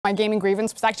My gaming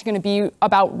grievance was actually going to be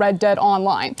about Red Dead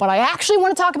Online. But I actually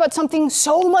want to talk about something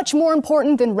so much more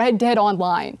important than Red Dead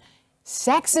Online.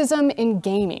 Sexism in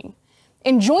gaming.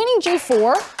 In joining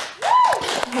G4...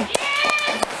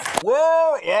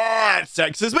 Whoa, yeah,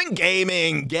 sexism in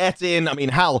gaming, get in. I mean,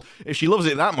 hell, if she loves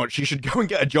it that much, she should go and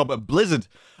get a job at Blizzard.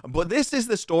 But this is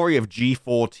the story of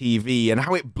G4TV and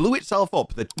how it blew itself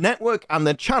up, the network and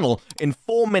the channel, in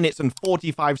 4 minutes and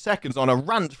 45 seconds on a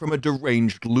rant from a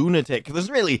deranged lunatic. There's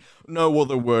really no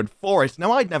other word for it.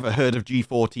 Now, I'd never heard of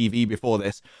G4TV before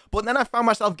this, but then I found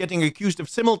myself getting accused of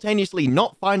simultaneously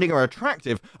not finding her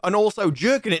attractive and also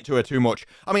jerking it to her too much.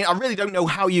 I mean, I really don't know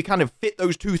how you kind of fit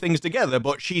those two things together,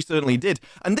 but she certainly did.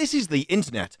 And this is the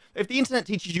internet. If the internet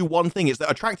teaches you one thing, it's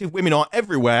that attractive women are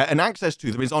everywhere and access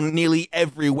to them is on nearly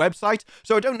every website,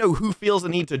 so I don't know who feels the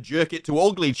need to jerk it to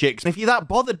ugly chicks. And if you're that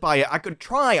bothered by it, I could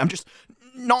try. I'm just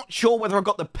not sure whether I've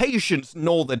got the patience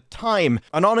nor the time.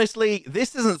 And honestly,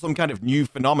 this isn't some kind of new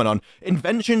phenomenon.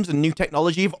 Inventions and new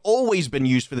technology have always been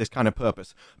used for this kind of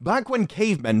purpose. Back when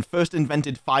cavemen first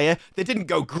invented fire, they didn't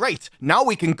go, great, now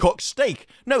we can cook steak.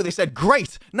 No, they said,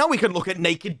 great, now we can look at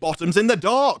naked bottoms in the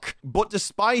dark. But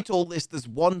despite all this, there's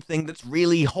one thing that's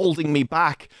really holding me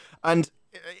back, and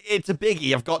it's a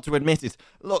biggie, I've got to admit it.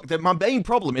 Look, my main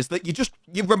problem is that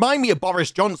you remind me of Boris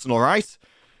Johnson, alright?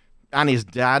 And his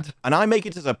dad. And I make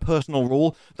it as a personal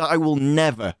rule that I will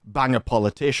never bang a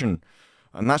politician.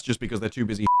 And that's just because they're too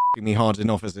busy f***ing me hard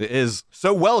enough as it is.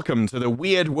 So welcome to the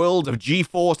weird world of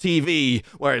G4TV,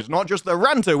 where it's not just the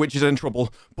ranter which is in trouble,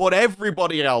 but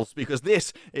everybody else, because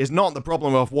this is not the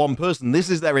problem of one person. This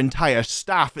is their entire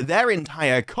staff, their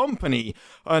entire company.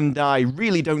 And I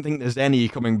really don't think there's any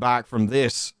coming back from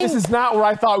this. This is not where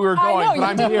I thought we were going, but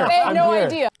I'm here. I had no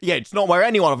idea. Yeah, it's not where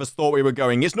any one of us thought we were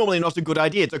going. It's normally not a good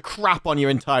idea to crap on your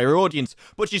entire audience,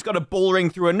 but she's got a bull ring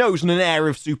through her nose and an air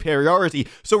of superiority,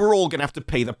 so we're all gonna have to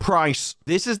pay the price.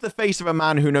 This is the face of a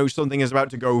man who knows something is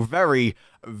about to go very,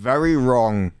 very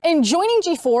wrong. In joining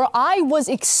G4, I was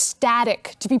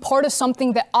ecstatic to be part of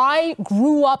something that I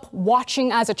grew up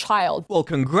watching as a child. Well,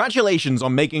 congratulations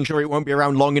on making sure it won't be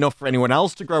around long enough for anyone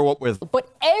else to grow up with. But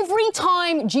every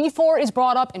time G4 is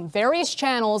brought up in various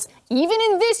channels, even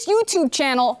in this YouTube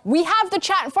channel, we have the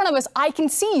chat in front of us. I can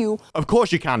see you. Of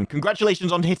course you can.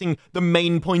 Congratulations on hitting the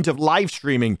main point of live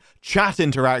streaming, chat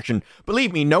interaction.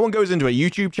 Believe me, no one goes into a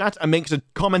YouTube chat and makes a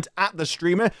comment at the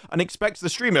streamer and expects the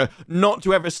streamer not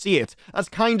to ever see it. That's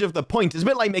kind of the point. It's a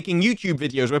bit like making YouTube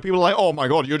videos where people are like, oh my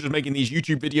god, you're just making these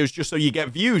YouTube videos just so you get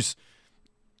views.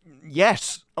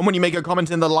 Yes. And when you make a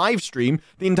comment in the live stream,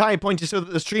 the entire point is so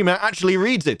that the streamer actually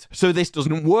reads it. So this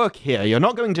doesn't work here. You're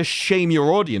not going to shame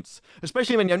your audience,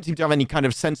 especially when you don't seem to have any kind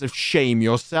of sense of shame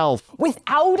yourself.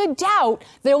 Without a doubt,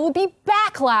 there will be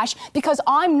backlash because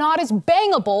I'm not as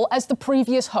bangable as the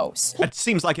previous hosts. It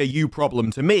seems like a you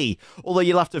problem to me, although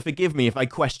you'll have to forgive me if I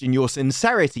question your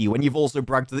sincerity when you've also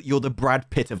bragged that you're the Brad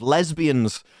Pitt of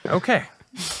lesbians. Okay.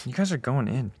 You guys are going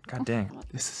in. God dang.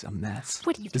 This is a mess.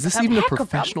 What do you Is this even a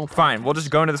professional? Fine, we'll just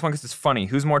go into this one because it's funny.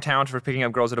 Who's more talented for picking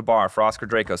up girls at a bar? Frosk or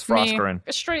Dracos? Froskurinn.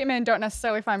 Straight men don't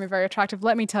necessarily find me very attractive.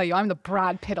 Let me tell you, I'm the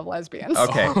Brad Pitt of lesbians.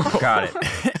 Okay, got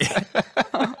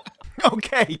it.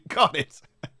 Okay, got it.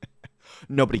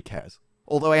 Nobody cares.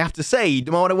 Although I have to say,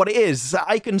 no matter what it is,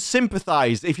 I can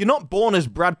sympathize. If you're not born as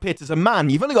Brad Pitt as a man,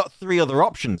 you've only got 3 other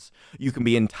options. You can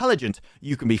be intelligent,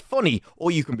 you can be funny,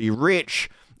 or you can be rich.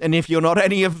 And if you're not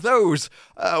any of those,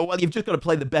 well, you've just got to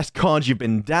play the best cards you've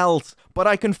been dealt. But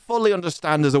I can fully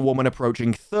understand as a woman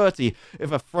approaching 30,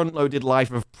 if a front-loaded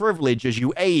life of privilege as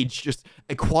you age, just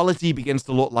equality begins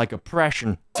to look like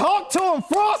oppression. Talk to him,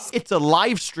 Frost! It's a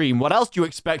live stream. What else do you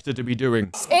expect her to be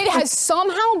doing? It has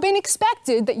somehow been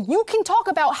expected that you can talk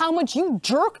about how much you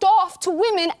jerked off to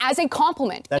women as a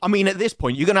compliment. I mean, at this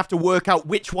point, you're going to have to work out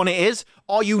which one it is.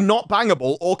 Are you not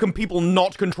bangable, or can people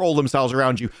not control themselves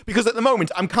around you? Because at the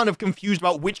moment, I'm kind of confused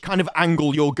about which kind of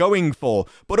angle you're going for.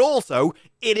 But also,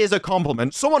 it is a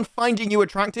compliment. Someone finding you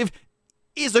attractive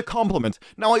is a compliment.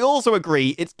 Now, I also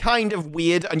agree it's kind of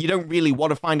weird and you don't really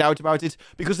want to find out about it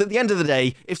because at the end of the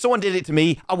day, if someone did it to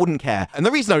me, I wouldn't care. And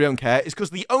the reason I don't care is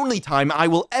because the only time I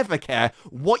will ever care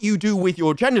what you do with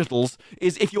your genitals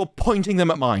is if you're pointing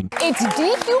them at mine. It's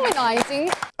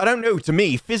dehumanizing. I don't know, to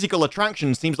me, physical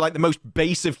attraction seems like the most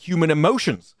base of human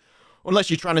emotions.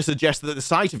 Unless you're trying to suggest that the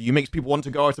sight of you makes people want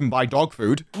to go out and buy dog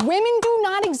food. Women do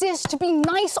not exist to be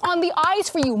nice on the eyes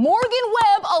for you. Morgan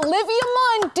Webb, Olivia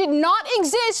Munn did not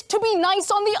exist to be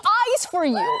nice on the eyes for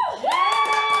you.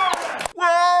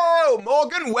 Whoa!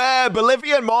 Morgan Webb,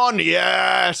 Olivia Munn,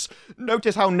 yes!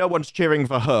 Notice how no one's cheering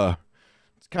for her.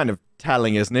 It's kind of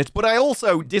telling, isn't it? But I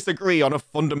also disagree on a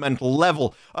fundamental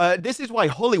level. This is why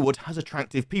Hollywood has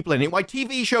attractive people in it, why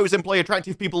TV shows employ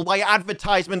attractive people, why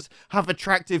advertisements have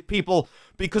attractive people,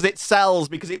 because it sells,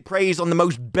 because it preys on the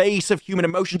most base of human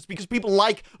emotions, because people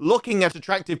like looking at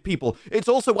attractive people. It's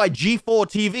also why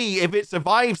G4TV, if it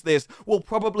survives this, will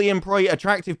probably employ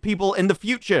attractive people in the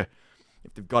future,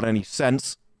 if they've got any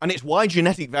sense. And it's why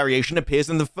genetic variation appears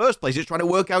in the first place. It's trying to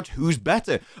work out who's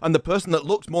better. And the person that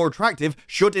looks more attractive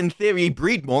should, in theory,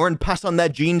 breed more and pass on their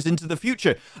genes into the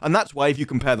future. And that's why if you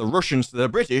compare the Russians to the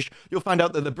British, you'll find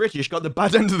out that the British got the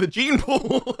bad end of the gene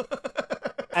pool.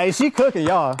 Hey, she cooking,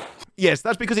 y'all. Yes,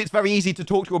 that's because it's very easy to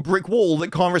talk to a brick wall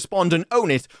that can't respond and own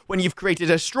it when you've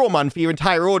created a straw man for your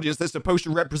entire audience that's supposed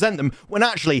to represent them, when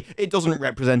actually it doesn't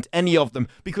represent any of them,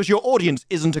 because your audience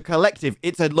isn't a collective,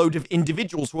 it's a load of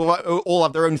individuals who all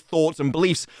have their own thoughts and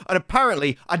beliefs, and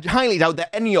apparently I highly doubt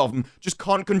that any of them just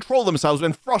can't control themselves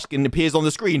when Froskurinn appears on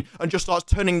the screen and just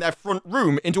starts turning their front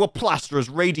room into a plasterer's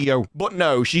radio. But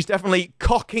no, she's definitely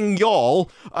cocking y'all,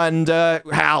 and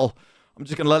Hal, I'm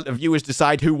just going to let the viewers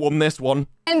decide who won this one.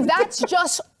 And that's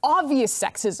just obvious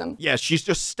sexism. Yes, she's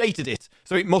just stated it,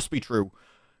 so it must be true.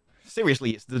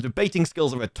 Seriously, it's the debating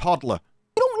skills of a toddler.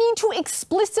 You don't need to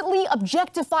explicitly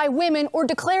objectify women or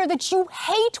declare that you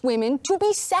hate women to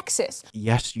be sexist.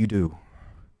 Yes, you do.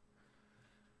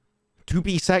 To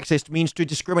be sexist means to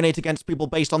discriminate against people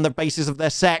based on the basis of their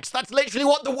sex. That's literally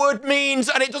what the word means,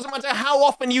 and it doesn't matter how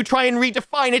often you try and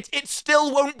redefine it, it still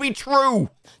won't be true.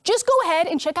 Just go ahead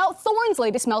and check out Thorne's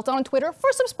latest meltdown on Twitter for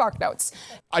some spark notes.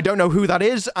 I don't know who that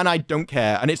is, and I don't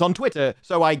care, and it's on Twitter,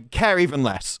 so I care even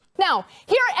less. Now,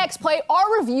 here at XPlay,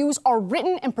 our reviews are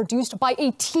written and produced by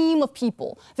a team of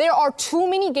people. There are too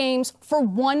many games for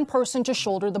one person to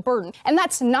shoulder the burden. And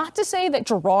that's not to say that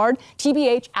Gerard,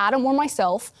 TBH, Adam, or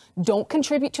myself don't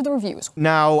contribute to the reviews.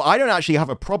 Now, I don't actually have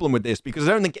a problem with this because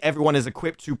I don't think everyone is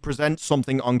equipped to present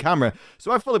something on camera.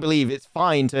 So I fully believe it's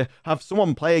fine to have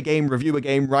someone play a game, review a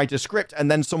game, write a script, and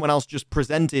then someone else just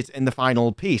present it in the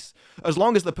final piece. As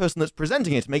long as the person that's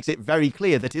presenting it makes it very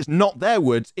clear that it's not their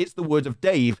words, it's the words of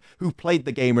Dave, who played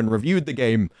the game and reviewed the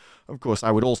game. Of course,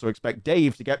 I would also expect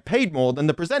Dave to get paid more than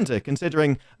the presenter,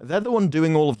 considering they're the one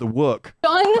doing all of the work.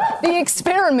 Done the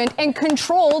experiment and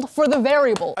controlled for the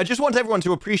variable. I just want everyone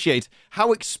to appreciate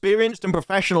how experienced and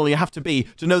professional you have to be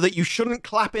to know that you shouldn't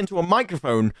clap into a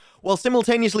microphone while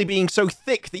simultaneously being so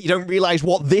thick that you don't realize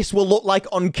what this will look like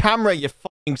on camera, you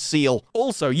fucking seal.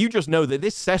 Also, you just know that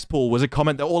this cesspool was a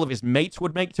comment that all of his mates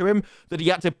would make to him, that he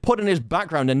had to put in his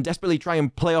background and desperately try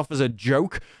and play off as a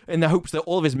joke in the hopes that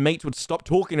all of his mates would stop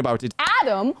talking about it.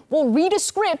 Adam will read a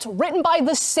script written by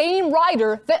the same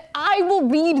writer that I will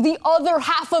read the other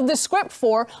half of the script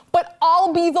for, but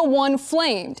I'll be the one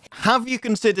flamed. Have you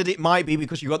considered it might be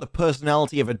because you got the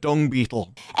personality of a dung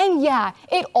beetle? And yeah,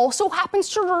 it also happens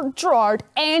to Gerard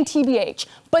and TBH,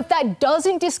 but that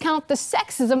doesn't discount the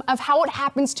sexism of how it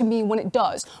happens to me when it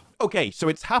does. Okay, so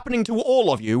it's happening to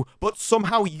all of you, but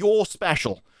somehow you're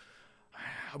special.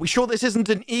 Are we sure this isn't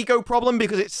an ego problem?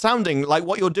 Because it's sounding like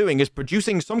what you're doing is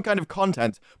producing some kind of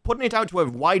content, putting it out to a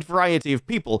wide variety of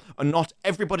people, and not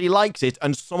everybody likes it,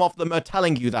 and some of them are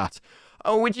telling you that.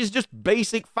 Which is just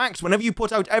basic facts. Whenever you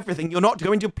put out everything, you're not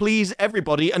going to please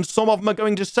everybody, and some of them are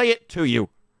going to say it to you.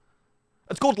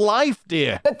 It's called life,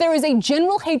 dear. That there is a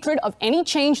general hatred of any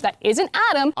change that isn't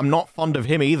Adam. I'm not fond of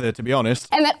him either, to be honest.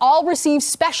 And that I'll receive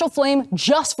special flame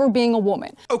just for being a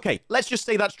woman. Okay, let's just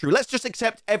say that's true. Let's just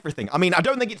accept everything. I mean, I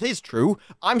don't think it is true.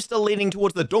 I'm still leaning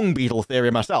towards the dung beetle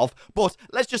theory myself, but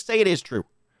let's just say it is true.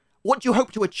 What do you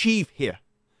hope to achieve here?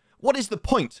 What is the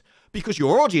point? Because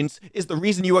your audience is the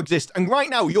reason you exist, and right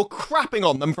now you're crapping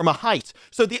on them from a height.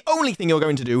 So the only thing you're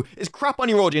going to do is crap on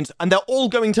your audience, and they're all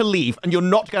going to leave, and you're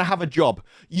not going to have a job.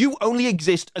 You only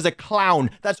exist as a clown.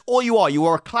 That's all you are. You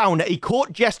are a clown, a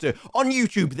court jester on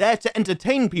YouTube, there to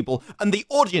entertain people, and the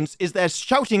audience is there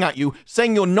shouting at you,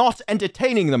 saying you're not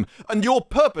entertaining them, and your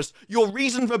purpose, your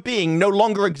reason for being no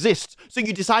longer exists. So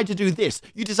you decide to do this.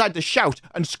 You decide to shout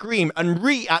and scream and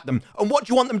at them, and what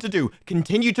do you want them to do?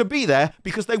 Continue to be there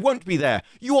because they won't be there.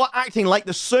 You are acting like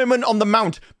the Sermon on the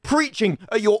Mount, preaching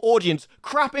at your audience,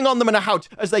 crapping on them in a house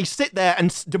as they sit there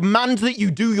and demand that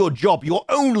you do your job, your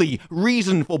only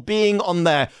reason for being on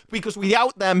there, because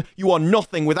without them, you are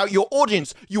nothing. Without your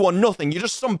audience, you are nothing. You're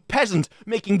just some peasant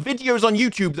making videos on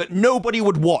YouTube that nobody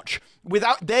would watch.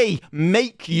 Without they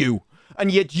make you.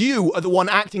 And yet you are the one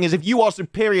acting as if you are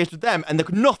superior to them, and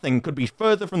that nothing could be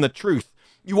further from the truth.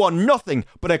 You are nothing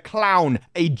but a clown,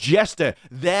 a jester,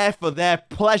 there for their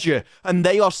pleasure, and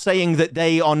they are saying that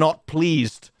they are not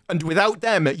pleased. And without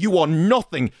them, you are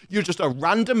nothing. You're just a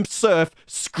random serf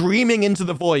screaming into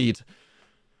the void.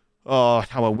 Oh,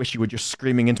 how I wish you were just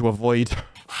screaming into a void.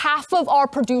 Half of our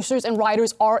producers and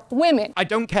writers are women. I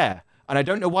don't care, and I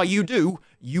don't know why you do,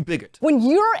 you bigot. When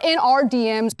you're in our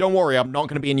DMs, Don't worry, I'm not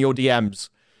going to be in your DMs.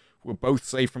 We're both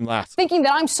safe from that. thinking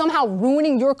that I'm somehow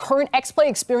ruining your current X-Play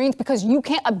experience because you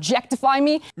can't objectify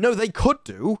me. No, they could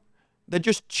do. They're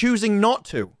just choosing not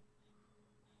to.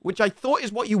 Which I thought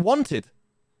is what you wanted.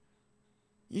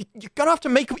 You're gonna have to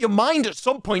make up your mind at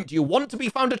some point. Do you want to be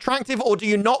found attractive or do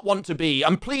you not want to be?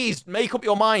 And please, make up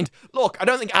your mind. Look, I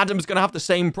don't think Adam's gonna have the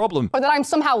same problem. Or that I'm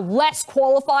somehow less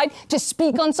qualified to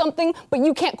speak on something, but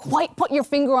you can't quite put your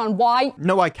finger on why.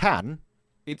 No, I can.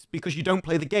 It's because you don't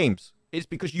play the games. It's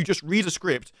because you just read a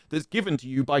script that's given to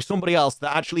you by somebody else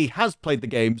that actually has played the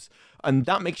games, and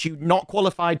that makes you not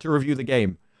qualified to review the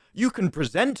game. You can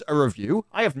present a review.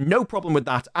 I have no problem with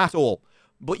that at all.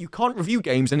 But you can't review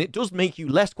games, and it does make you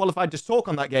less qualified to talk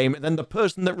on that game than the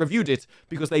person that reviewed it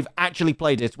because they've actually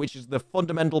played it, which is the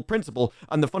fundamental principle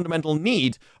and the fundamental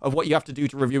need of what you have to do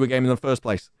to review a game in the first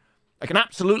place. I can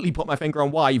absolutely put my finger on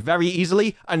why very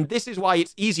easily, and this is why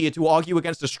it's easier to argue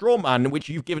against a straw man which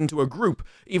you've given to a group,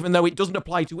 even though it doesn't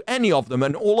apply to any of them,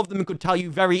 and all of them could tell you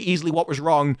very easily what was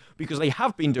wrong because they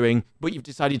have been doing, but you've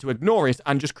decided to ignore it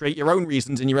and just create your own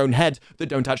reasons in your own head that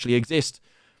don't actually exist.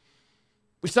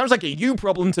 Which sounds like a you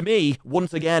problem to me,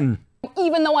 once again.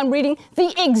 Even though I'm reading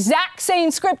the exact same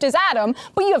script as Adam,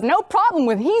 but you have no problem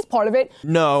with he's part of it.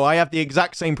 No, I have the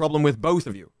exact same problem with both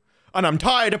of you. And I'm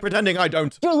tired of pretending I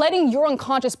don't. You're letting your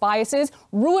unconscious biases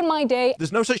ruin my day.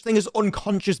 There's no such thing as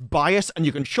unconscious bias, and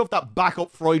you can shove that back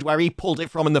up Freud where he pulled it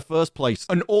from in the first place.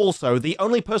 And also, the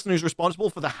only person who's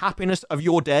responsible for the happiness of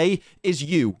your day is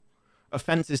you.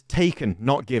 Offense is taken,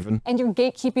 not given. And you're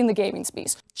gatekeeping the gaming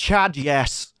space. Chad,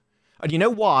 yes. And you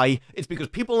know why? It's because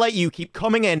people like you keep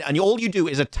coming in and all you do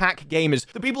is attack gamers,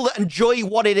 the people that enjoy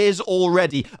what it is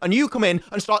already. And you come in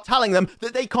and start telling them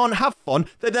that they can't have fun,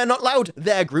 that they're not allowed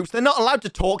their groups, they're not allowed to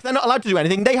talk, they're not allowed to do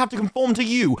anything, they have to conform to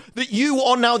you, that you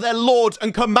are now their lord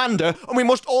and commander, and we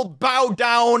must all bow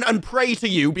down and pray to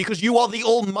you because you are the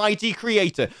almighty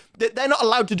creator. That they're not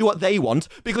allowed to do what they want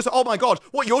because, oh my god,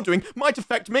 what you're doing might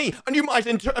affect me, and you might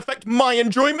affect my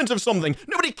enjoyment of something.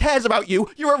 Nobody cares about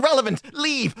you. You're irrelevant.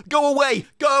 Leave. Go away.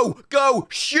 Go.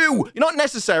 Shoo. You're not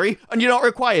necessary, and you're not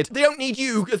required. They don't need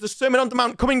you as the Sermon on the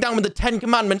Mount coming down with the 10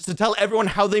 Commandments to tell everyone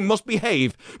how they must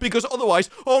behave, because otherwise,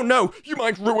 oh no, you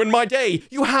might ruin my day.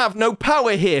 You have no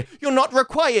power here. You're not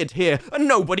required here, and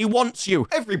nobody wants you.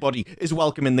 Everybody is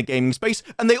welcome in the gaming space,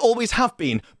 and they always have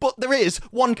been, but there is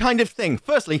one kind of thing.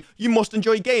 Firstly, you must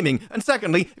enjoy gaming. And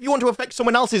secondly, if you want to affect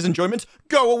someone else's enjoyment,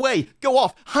 go away, go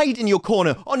off, hide in your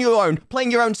corner, on your own, playing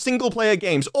your own single-player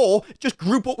games, or just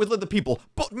group up with other people.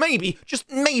 But maybe, just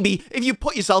maybe, if you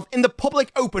put yourself in the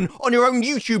public open on your own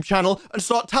YouTube channel and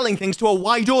start telling things to a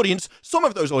wide audience, some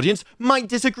of those audience might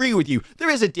disagree with you. There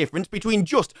is a difference between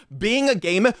just being a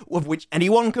gamer, of which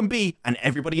anyone can be, and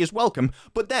everybody is welcome,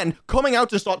 but then coming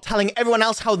out and start telling everyone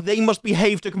else how they must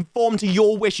behave to conform to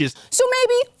your wishes. So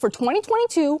maybe, for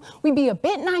 2022, we be a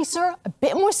bit nicer, a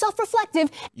bit more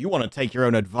self-reflective. You want to take your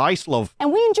own advice, love.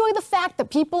 And we enjoy the fact that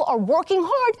people are working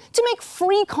hard to make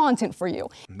free content for you.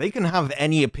 They can have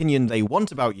any opinion they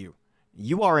want about you.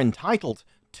 You are entitled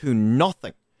to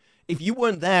nothing. If you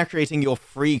weren't there creating your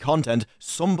free content,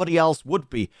 somebody else would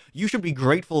be. You should be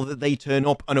grateful that they turn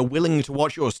up and are willing to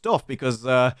watch your stuff, because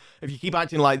if you keep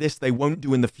acting like this, they won't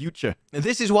do in the future.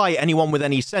 This is why anyone with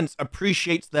any sense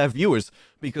appreciates their viewers,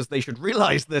 because they should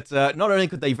realize that not only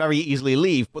could they very easily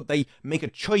leave, but they make a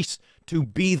choice to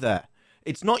be there.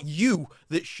 It's not you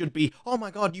that should be, oh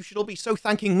my god, you should all be so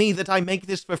thanking me that I make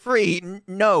this for free.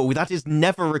 No, that is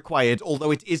never required,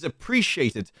 although it is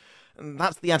appreciated. And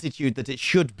that's the attitude that it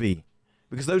should be.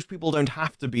 Because those people don't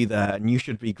have to be there, and you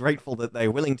should be grateful that they're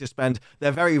willing to spend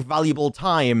their very valuable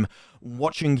time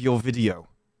watching your video.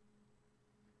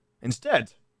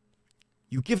 Instead,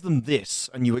 you give them this,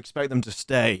 and you expect them to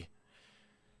stay.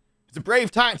 It's a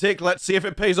brave tactic, let's see if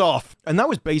it pays off. And that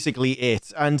was basically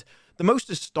it, and the most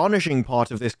astonishing part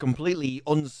of this completely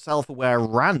unself-aware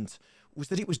rant was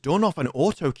that it was done off an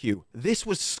auto cue. This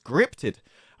was scripted,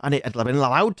 and it had been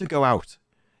allowed to go out.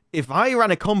 If I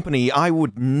ran a company, I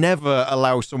would never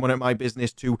allow someone at my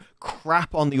business to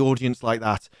crap on the audience like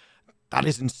that. That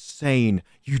is insane.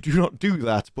 You do not do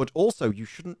that, but also you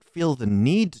shouldn't feel the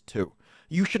need to.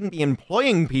 You shouldn't be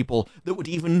employing people that would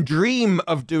even dream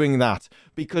of doing that,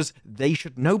 because they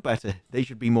should know better. They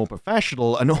should be more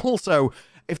professional, and also,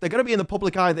 if they're going to be in the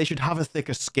public eye, they should have a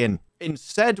thicker skin.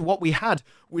 Instead, what we had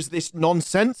was this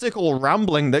nonsensical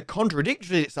rambling that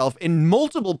contradicted itself in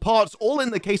multiple parts, all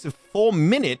in the case of 4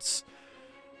 minutes,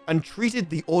 and treated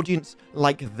the audience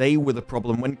like they were the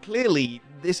problem, when clearly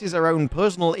this is her own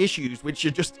personal issues, which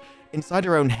are just inside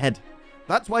her own head.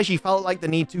 That's why she felt like the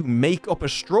need to make up a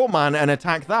straw man and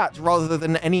attack that, rather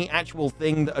than any actual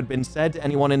thing that had been said to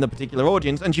anyone in the particular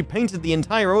audience, and she painted the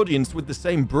entire audience with the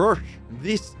same brush.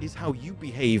 This is how you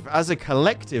behave as a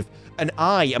collective, and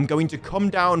I am going to come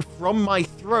down from my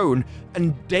throne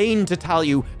and deign to tell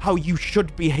you how you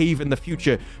should behave in the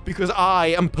future, because I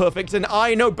am perfect and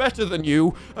I know better than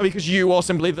you, because you are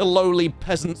simply the lowly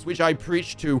peasants which I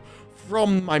preach to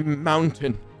from my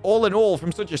mountain. All in all,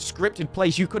 from such a scripted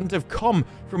place, you couldn't have come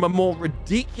from a more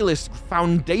ridiculous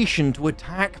foundation to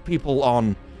attack people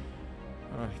on.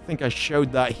 I think I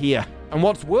showed that here. And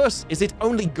what's worse is it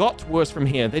only got worse from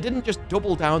here. They didn't just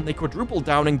double down, they quadrupled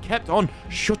down and kept on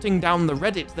shutting down the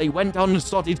Reddit. They went on and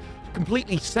started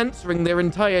completely censoring their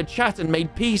entire chat and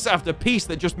made piece after piece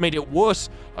that just made it worse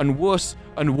and worse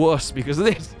and worse, because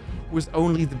this was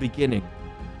only the beginning.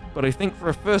 But I think for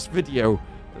a first video,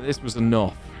 this was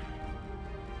enough.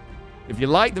 If you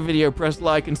like the video, press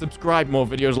like and subscribe more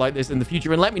videos like this in the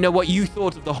future, and let me know what you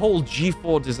thought of the whole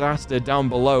G4 disaster down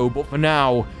below. But for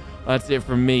now, that's it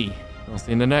from me. I'll see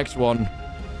you in the next one.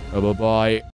 Bye-bye.